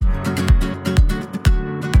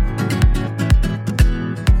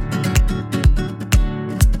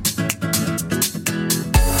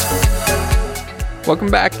Welcome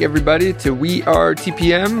back, everybody, to We Are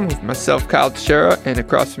TPM with myself, Kyle Teixeira, and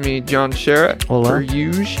across from me, John Teixeira. Hola. Per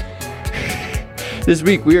usual. This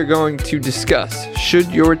week, we are going to discuss, should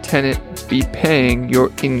your tenant be paying your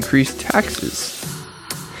increased taxes?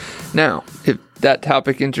 Now, if that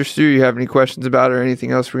topic interests you, you have any questions about it or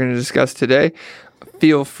anything else we're going to discuss today,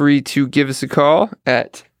 feel free to give us a call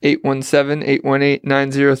at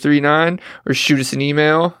 817-818-9039 or shoot us an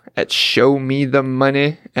email at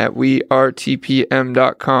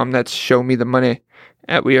showmethemoney@wearetpm.com. That's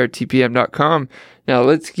showmethemoney@wearetpm.com. Now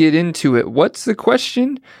let's get into it. What's the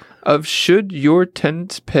question of should your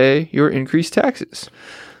tenants pay your increased taxes?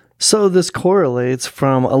 So this correlates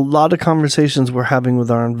from a lot of conversations we're having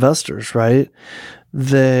with our investors, right?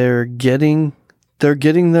 They're getting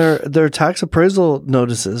their tax appraisal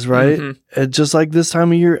notices, right? Mm-hmm. Just like this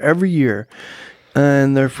time of year, every year.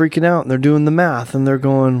 And they're freaking out and they're doing the math and they're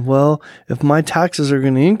going, well, if my taxes are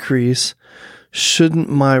going to increase, shouldn't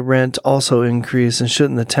my rent also increase and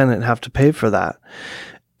shouldn't the tenant have to pay for that?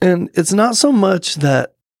 And it's not so much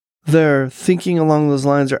that they're thinking along those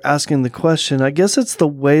lines or asking the question. I guess it's the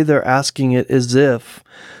way they're asking it as if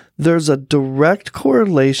there's a direct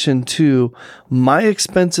correlation to my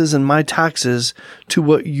expenses and my taxes to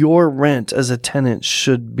what your rent as a tenant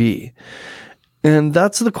should be. And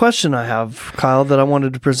that's the question I have, Kyle, that I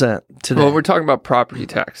wanted to present today. Well, we're talking about property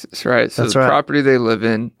taxes, right? So that's the right. Property they live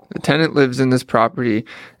in, the tenant lives in this property,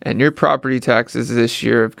 and your property taxes this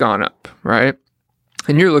year have gone up, right?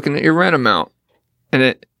 And you're looking at your rent amount, and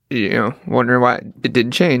it, wondering why it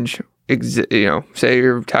didn't change. Say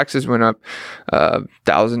your taxes went up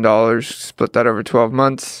 $1,000, split that over 12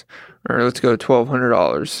 months, or let's go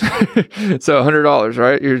 $1,200. So $100,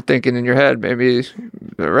 right? You're thinking in your head, maybe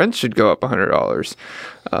the rent should go up $100.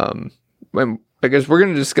 When I guess we're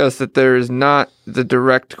going to discuss that there is not the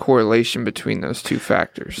direct correlation between those two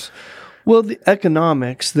factors. Well, the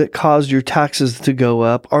economics that cause your taxes to go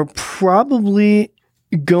up are probably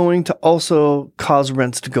going to also cause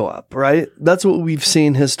rents to go up, right? That's what we've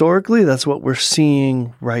seen historically. That's what we're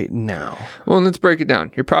seeing right now. Well, let's break it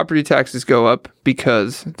down. Your property taxes go up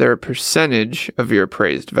because they're a percentage of your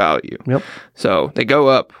appraised value. Yep. So they go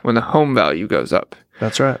up when the home value goes up.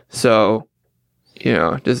 That's right. So,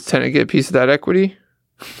 does the tenant get a piece of that equity?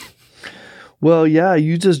 Well, yeah,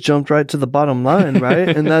 you just jumped right to the bottom line, right?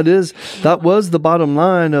 And that was the bottom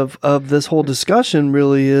line of this whole discussion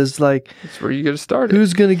really is like, that's where you get started.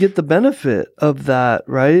 Who's going to get the benefit of that,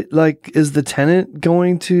 right? Like, is the tenant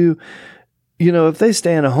going to, if they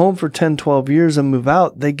stay in a home for 10, 12 years and move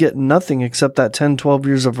out, they get nothing except that 10, 12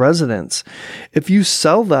 years of residence. If you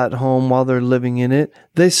sell that home while they're living in it,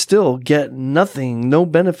 they still get nothing, no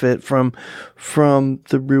benefit from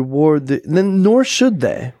the reward. Then nor should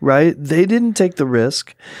they, right? They didn't take the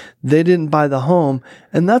risk. They didn't buy the home.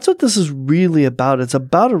 And that's what this is really about. It's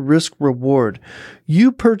about a risk reward.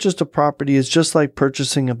 You purchased a property. It's just like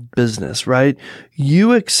purchasing a business, right?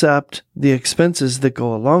 You accept the expenses that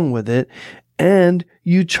go along with it. And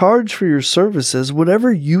you charge for your services,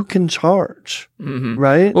 whatever you can charge,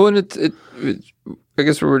 right? Well, and it's I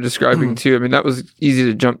guess what we're describing too. I mean, that was easy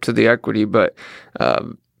to jump to the equity, but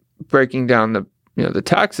breaking down the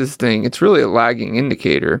taxes thing, it's really a lagging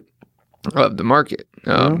indicator of the market.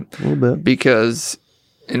 A little bit. Because,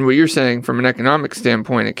 and what you're saying from an economic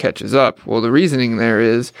standpoint, it catches up. Well, the reasoning there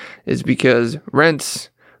is because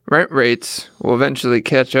rent rates will eventually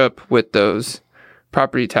catch up with those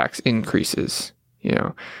property tax increases,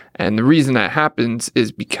 and the reason that happens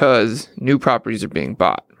is because new properties are being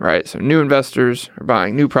bought, right? So new investors are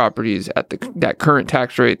buying new properties at that current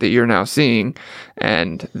tax rate that you're now seeing,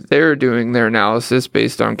 and they're doing their analysis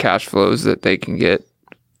based on cash flows that they can get,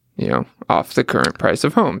 off the current price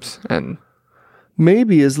of homes. And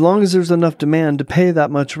maybe as long as there's enough demand to pay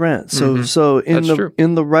that much rent. So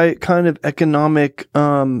in the right kind of economic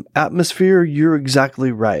atmosphere, you're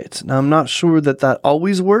exactly right. Now, I'm not sure that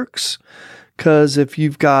always works, because if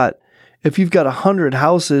you've got 100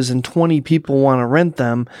 houses and 20 people want to rent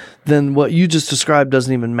them, then what you just described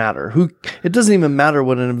doesn't even matter. It doesn't even matter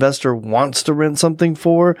what an investor wants to rent something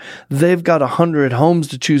for. They've got 100 homes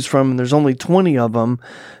to choose from and there's only 20 of them.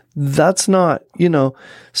 That's not,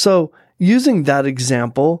 so using that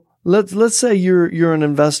example, let's say you're an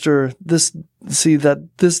investor. This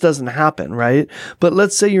doesn't happen, right? But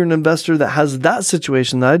let's say you're an investor that has that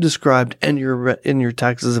situation that I described, and your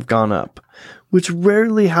taxes have gone up, which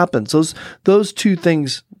rarely happens. Those two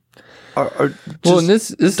things are just well, and this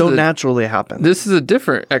don't naturally happen. This is a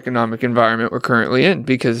different economic environment we're currently in,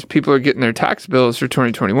 because people are getting their tax bills for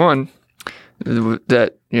 2021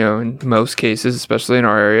 that in most cases, especially in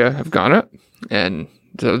our area, have gone up, and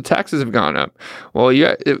So the taxes have gone up. Well,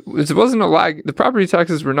 yeah, it wasn't a lag. The property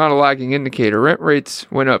taxes were not a lagging indicator. Rent rates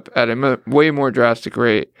went up at a way more drastic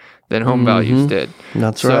rate than home values did.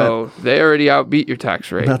 That's right. So they already outbeat your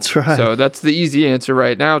tax rate. That's right. So that's the easy answer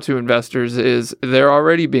right now to investors is they're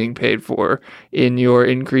already being paid for in your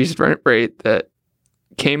increased rent rate that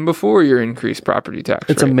came before your increased property tax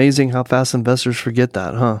rate. It's amazing how fast investors forget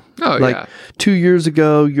that, huh? Oh, like, yeah. 2 years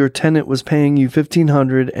ago, your tenant was paying you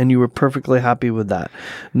 $1,500 and you were perfectly happy with that.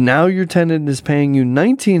 Now your tenant is paying you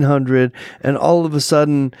 $1,900 and all of a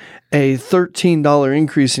sudden a $13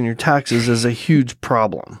 increase in your taxes is a huge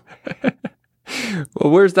problem.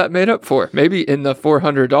 Well, where's that made up for? Maybe in the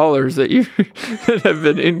 $400 that you that have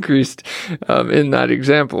been increased in that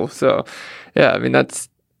example. So, yeah, I mean, that's,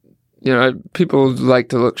 people like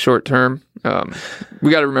to look short term.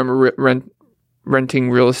 We got to remember renting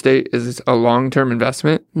real estate is a long-term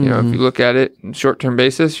investment. If you look at it in short-term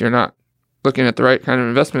basis, you're not looking at the right kind of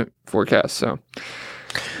investment forecast. So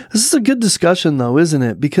this is a good discussion though, isn't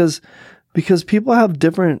it? Because people have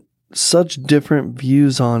such different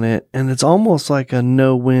views on it, and it's almost like a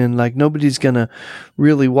no-win. Like nobody's going to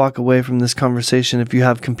really walk away from this conversation if you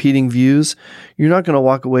have competing views. You're not going to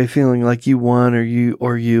walk away feeling like you won or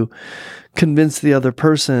you convinced the other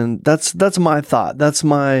person. That's my thought. That's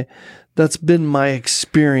been my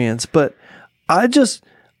experience, but I just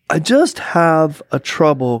have a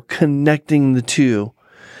trouble connecting the two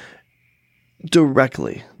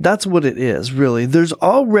directly. That's what it is, really. There's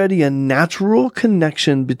already a natural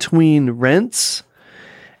connection between rents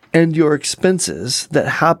and your expenses that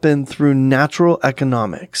happen through natural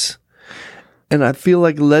economics. And I feel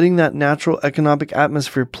like letting that natural economic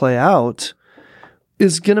atmosphere play out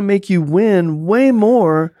is going to make you win way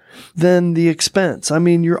more than the expense. I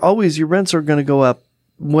mean, your rents are going to go up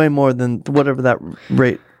way more than whatever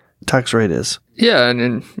that tax rate is. Yeah,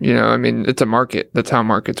 and I mean, it's a market. That's how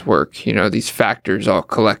markets work. These factors all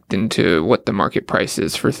collect into what the market price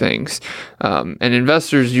is for things. And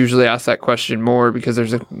investors usually ask that question more because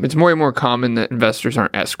it's more and more common that investors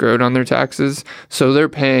aren't escrowed on their taxes. So they're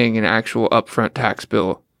paying an actual upfront tax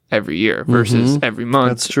bill every year versus every month.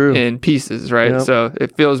 That's true. In pieces, right? Yep. So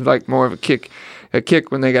it feels like more of a kick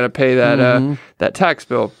when they got to pay that tax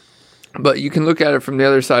bill. But you can look at it from the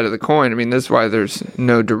other side of the coin. I mean, that's why there's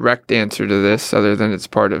no direct answer to this other than it's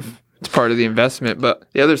part of the investment. But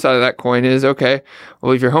the other side of that coin is, okay,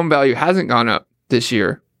 well, if your home value hasn't gone up this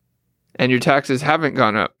year and your taxes haven't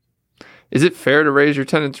gone up, is it fair to raise your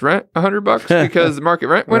tenant's rent $100 because the market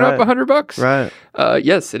rent went up $100? Right.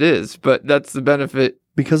 Yes, it is. But that's the benefit.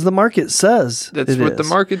 Because the market says that's what the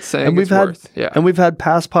market's saying. And we've had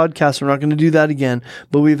past podcasts. We're not going to do that again,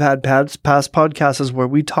 but we've had past podcasts where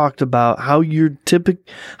we talked about how you're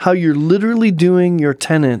literally doing your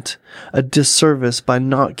tenant a disservice by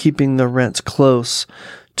not keeping the rents close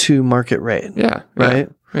to market rate. Yeah. Right.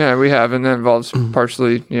 Yeah, we have, and that involves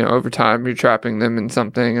partially, over time you're trapping them in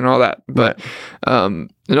something and all that. But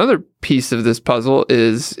another piece of this puzzle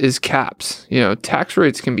is caps. Tax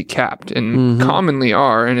rates can be capped and commonly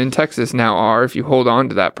are, and in Texas now are if you hold on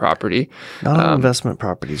to that property. Not on investment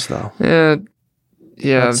proproperties, though.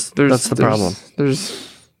 Yeah. That's the problem.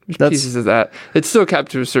 There's pieces of that. It's still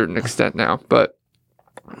capped to a certain extent now, but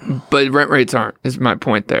rent rates aren't, is my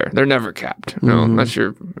point there. They're never capped. Unless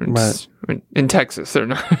you're in Texas, they're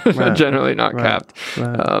not generally not capped.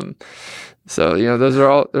 Right. So,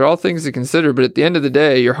 they're all things to consider, but at the end of the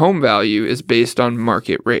day, your home value is based on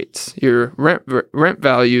market rates. Your rent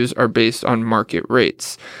values are based on market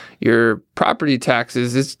rates. Your property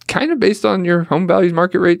taxes is kind of based on your home value's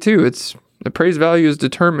market rate too. It's appraised value is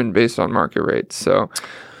determined based on market rates. So,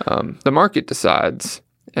 the market decides.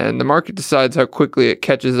 And the market decides how quickly it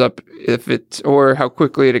catches up or how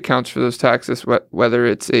quickly it accounts for those taxes, whether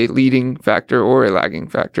it's a leading factor or a lagging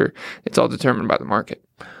factor. It's all determined by the market.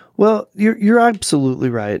 Well, you're absolutely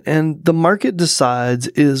right. And the market decides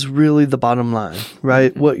is really the bottom line,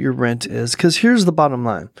 right? What your rent is. Because here's the bottom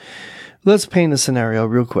line. Let's paint a scenario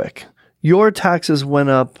real quick. Your taxes went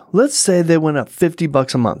up, let's say they went up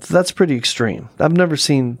 $50 a month. That's pretty extreme. Can't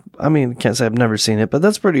say I've never seen it, but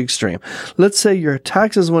that's pretty extreme. Let's say your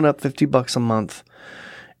taxes went up $50 a month.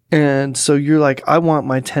 And so you're like, I want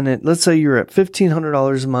my tenant, let's say you're at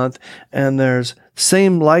 $1,500 a month and there's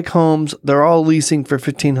same like homes. They're all leasing for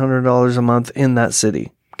 $1,500 a month in that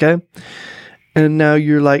city. Okay. And now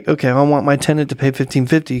you're like, okay, I want my tenant to pay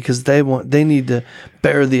 $1,550 because they need to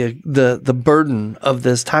bear the burden of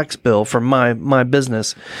this tax bill for my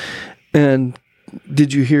business. And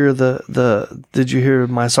did you hear did you hear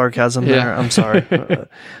my sarcasm there? Yeah. I'm sorry.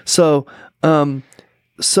 So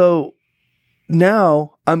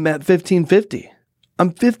now I'm at $1,550.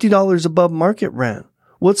 I'm $50 above market rent.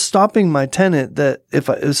 What's stopping my tenant that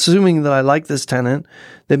assuming that I like this tenant,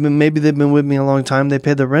 maybe they've been with me a long time, they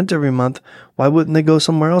pay the rent every month. Why wouldn't they go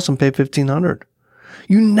somewhere else and pay $1,500?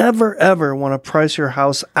 You never ever want to price your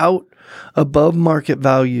house out above market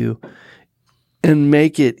value and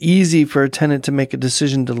make it easy for a tenant to make a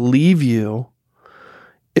decision to leave you.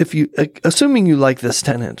 Assuming you like this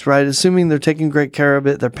tenant, right? Assuming they're taking great care of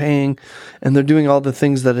it, they're paying, and they're doing all the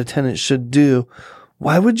things that a tenant should do.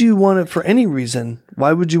 Why would you want it for any reason?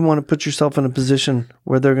 Why would you want to put yourself in a position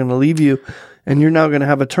where they're going to leave you and you're now going to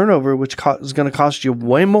have a turnover, which is going to cost you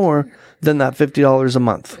way more than that $50 a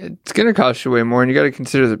month? It's going to cost you way more, and you got to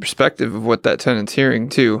consider the perspective of what that tenant's hearing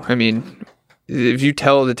too. I mean, if you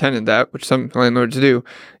tell the tenant that, which some landlords do,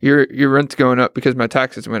 your rent's going up because my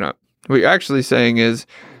taxes went up. What you're actually saying is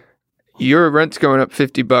your rent's going up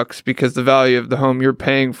 $50 because the value of the home you're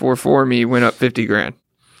paying for me went up $50,000.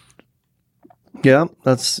 Yeah,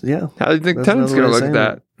 How do you think tenants going to look at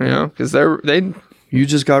that? You know, because you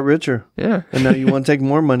just got richer. Yeah, and now you want to take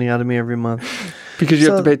more money out of me every month because you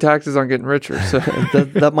have to pay taxes on getting richer. So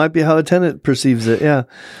that might be how a tenant perceives it. Yeah.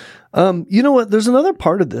 You know what? There's another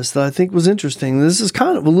part of this that I think was interesting. This is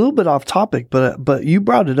kind of a little bit off topic, but you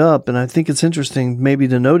brought it up, and I think it's interesting maybe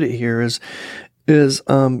to note it here. Is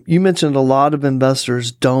you mentioned a lot of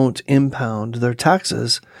investors don't impound their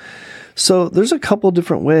taxes. So there's a couple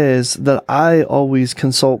different ways that I always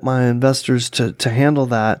consult my investors to handle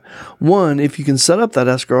that. One, if you can set up that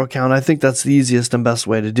escrow account, I think that's the easiest and best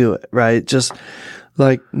way to do it, right? Just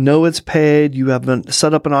like know it's paid. You have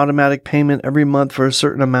set up an automatic payment every month for a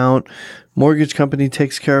certain amount. Mortgage company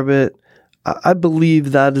takes care of it. I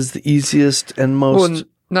believe that is the easiest and most... Well,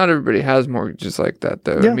 not everybody has mortgages like that,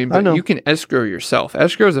 though. Yeah, I mean, but you can escrow yourself.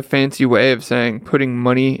 Escrow is a fancy way of saying putting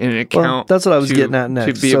money in an account. Well, that's what I was getting at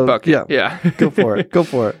next. To be a bucket. Yeah. Go for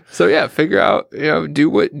it. So yeah, figure out, do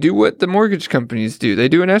what the mortgage companies do. They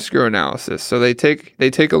do an escrow analysis. So they take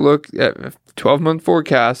a look at a 12-month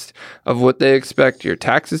forecast of what they expect your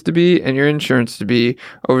taxes to be and your insurance to be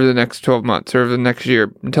over the next 12 months or over the next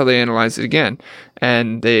year until they analyze it again.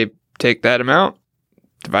 And they take that amount,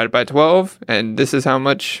 divided by 12, and this is how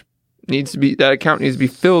much that account needs to be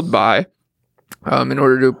filled by in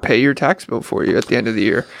order to pay your tax bill for you at the end of the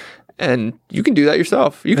year. And you can do that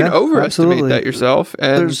yourself. You can overestimate that yourself.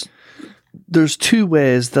 And there's two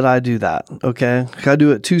ways that I do that, okay? I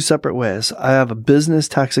do it two separate ways. I have a business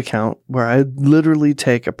tax account where I literally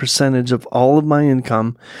take a percentage of all of my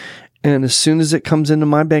income, and as soon as it comes into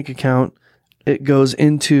my bank account, it goes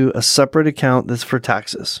into a separate account that's for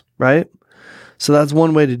taxes, right? So that's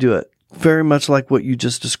one way to do it, very much like what you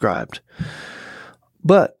just described.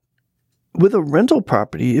 But with a rental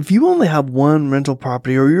property, if you only have one rental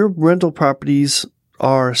property or your rental properties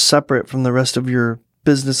are separate from the rest of your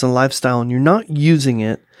business and lifestyle and you're not using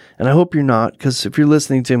it, and I hope you're not, because if you're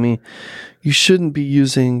listening to me, you shouldn't be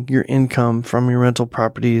using your income from your rental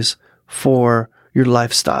properties for your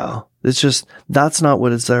lifestyle. It's just, that's not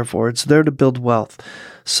what it's there for. It's there to build wealth.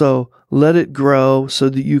 So let it grow so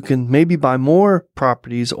that you can maybe buy more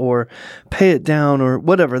properties or pay it down or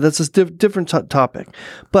whatever. That's a different topic.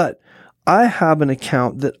 But I have an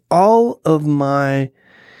account that all of my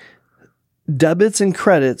debits and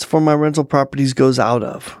credits for my rental properties goes out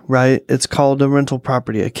of, right? It's called a rental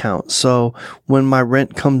property account. So when my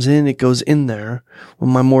rent comes in, it goes in there.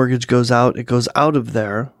 When my mortgage goes out, it goes out of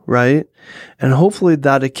there, right? And hopefully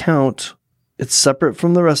that account, it's separate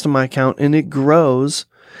from the rest of my account and it grows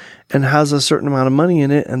and has a certain amount of money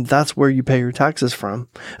in it, and that's where you pay your taxes from.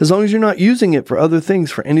 As long as you're not using it for other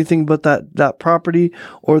things, for anything but that property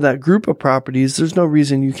or that group of properties, there's no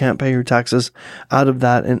reason you can't pay your taxes out of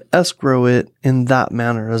that and escrow it in that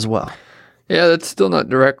manner as well. Yeah, that's still not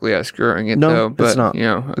directly escrowing it, though. But, it's not.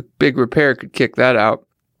 A big repair could kick that out.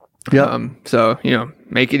 Yeah. So,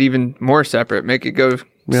 make it even more separate. Make it go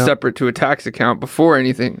separate to a tax account before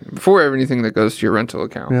anything that goes to your rental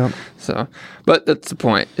account. Yeah. So, but that's the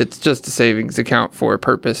point. It's just a savings account for a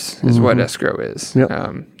purpose is what escrow is. Yep.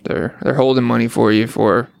 They're holding money for you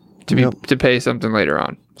to pay something later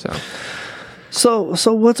on. So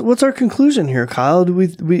what's our conclusion here, Kyle? Do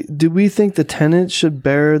we think the tenant should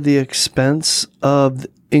bear the expense of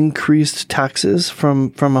increased taxes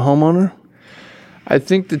from a homeowner? I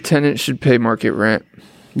think the tenant should pay market rent.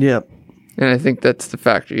 Yep. And I think that's the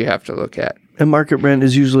factor you have to look at. And market rent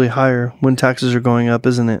is usually higher when taxes are going up,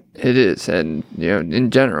 isn't it? It is, and in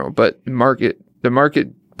general, but the market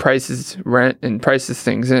prices rent and prices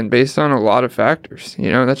things in based on a lot of factors.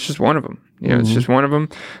 That's just one of them. It's just one of them,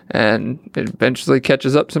 and it eventually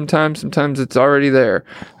catches up sometimes. Sometimes it's already there.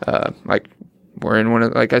 Like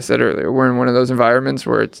I said earlier, we're in one of those environments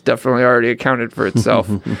where it's definitely already accounted for itself.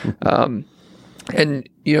 And,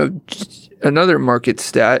 another market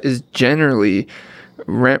stat is generally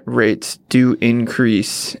rent rates do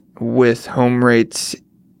increase with home rates,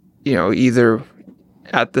 either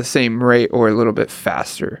at the same rate or a little bit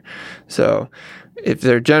faster. So if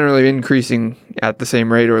they're generally increasing at the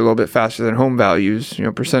same rate or a little bit faster than home values,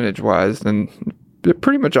 percentage wise, then they're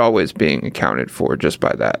pretty much always being accounted for just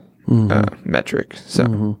by that metric.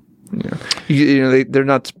 So, they're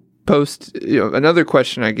not supposed, another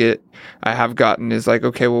question I have gotten is like,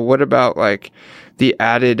 okay, well, what about like the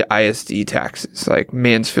added ISD taxes, like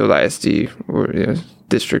Mansfield ISD or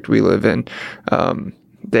district we live in?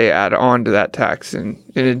 They add on to that tax an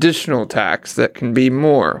additional tax that can be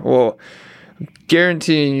more. Well,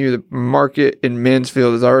 guaranteeing you the market in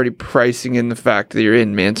Mansfield is already pricing in the fact that you're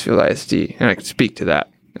in Mansfield ISD, and I can speak to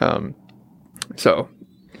that. So,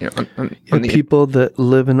 on the people that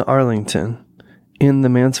live in Arlington in the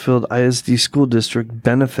Mansfield ISD school district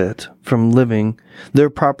benefit from living,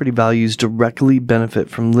 their property values directly benefit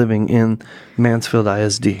from living in Mansfield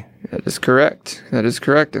ISD. That is correct.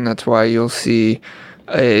 And that's why you'll see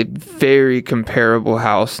a very comparable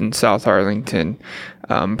house in South Arlington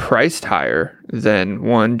priced higher than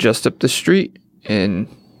one just up the street, and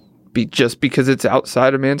just because it's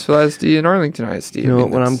outside of Mansfield ISD and Arlington ISD.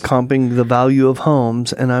 When I'm comping the value of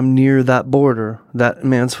homes and I'm near that border, that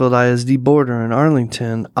Mansfield ISD border in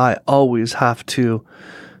Arlington, I always have to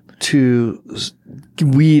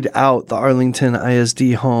weed out the Arlington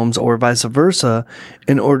ISD homes or vice versa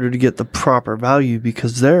in order to get the proper value,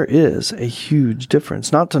 because there is a huge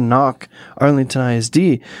difference. Not to knock Arlington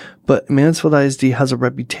ISD, but Mansfield ISD has a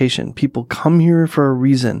reputation. People come here for a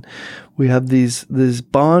reason. We have these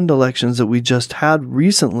bond elections that we just had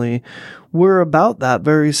recently were about that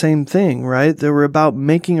very same thing, right? They were about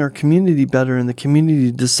making our community better and the community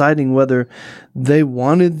deciding whether they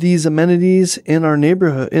wanted these amenities in our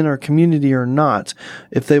neighborhood, in our community or not.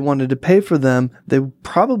 If they wanted to pay for them, they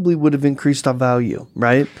probably would have increased our value,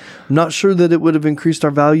 right? I'm not sure that it would have increased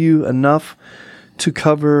our value enough to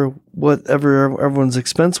cover whatever everyone's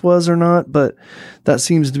expense was or not, but that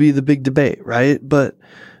seems to be the big debate, right? But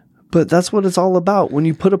that's what it's all about. When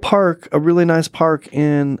you put a really nice park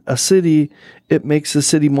in a city, it makes the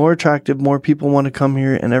city more attractive, more people want to come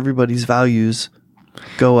here, and everybody's values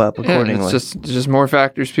go up accordingly. It's just more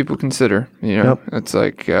factors people consider. Yep. It's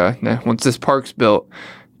like once this park's built,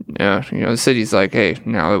 the city's like, hey,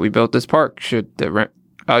 now that we built this park, should the rent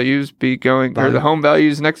values be going, or the home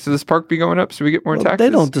values next to this park be going up so we get more taxes? They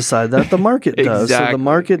don't decide that. The market does. So the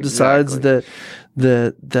market decides that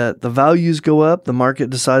the values go up. The market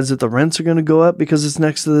decides that the rents are going to go up because it's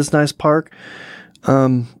next to this nice park.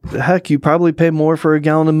 Heck, you probably pay more for a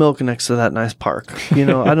gallon of milk next to that nice park. I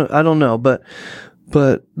don't know, but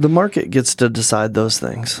the market gets to decide those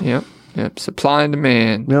things. Yep. Supply and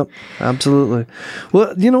demand. Yep. Absolutely.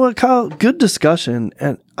 Well, you know what, Kyle? Good discussion,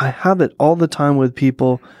 and I have it all the time with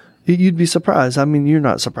people. You'd be surprised. I mean, you're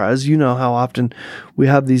not surprised. You know how often we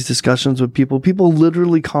have these discussions with people. People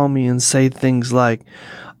literally call me and say things like,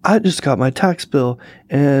 I just got my tax bill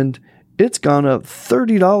and it's gone up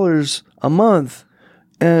 $30 a month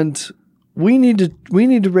and we need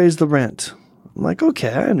to raise the rent. I'm like,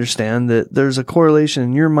 okay, I understand that there's a correlation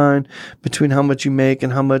in your mind between how much you make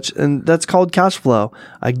and how much, and that's called cash flow.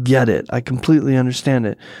 I get it. I completely understand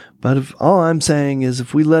it. But all I'm saying is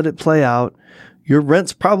if we let it play out, your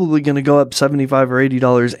rent's probably going to go up $75 or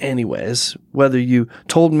 $80 anyways, whether you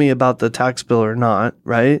told me about the tax bill or not,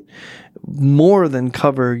 right? More than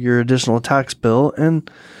cover your additional tax bill, and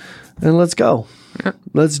let's go. Yeah.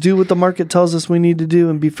 Let's do what the market tells us we need to do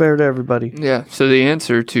and be fair to everybody. Yeah. So the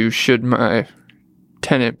answer to should my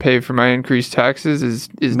tenant pay for my increased taxes is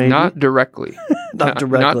not directly. Not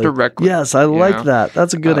directly. Yes, I like that.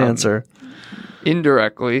 That's a good answer.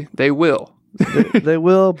 Indirectly, they will. They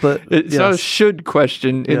will, but it's not a should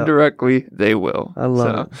question. Indirectly, they will. I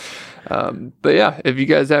love it. But yeah, if you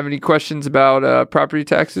guys have any questions about property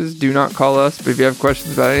taxes, do not call us. But if you have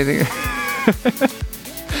questions about anything,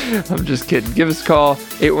 I'm just kidding. Give us a call,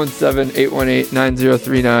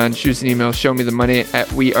 817-818-9039. Shoot us an email,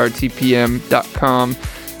 showmethemoney@wearetpm.com.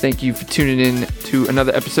 Thank you for tuning in to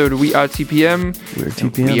another episode of We Are TPM. We are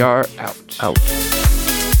TPM. We are out.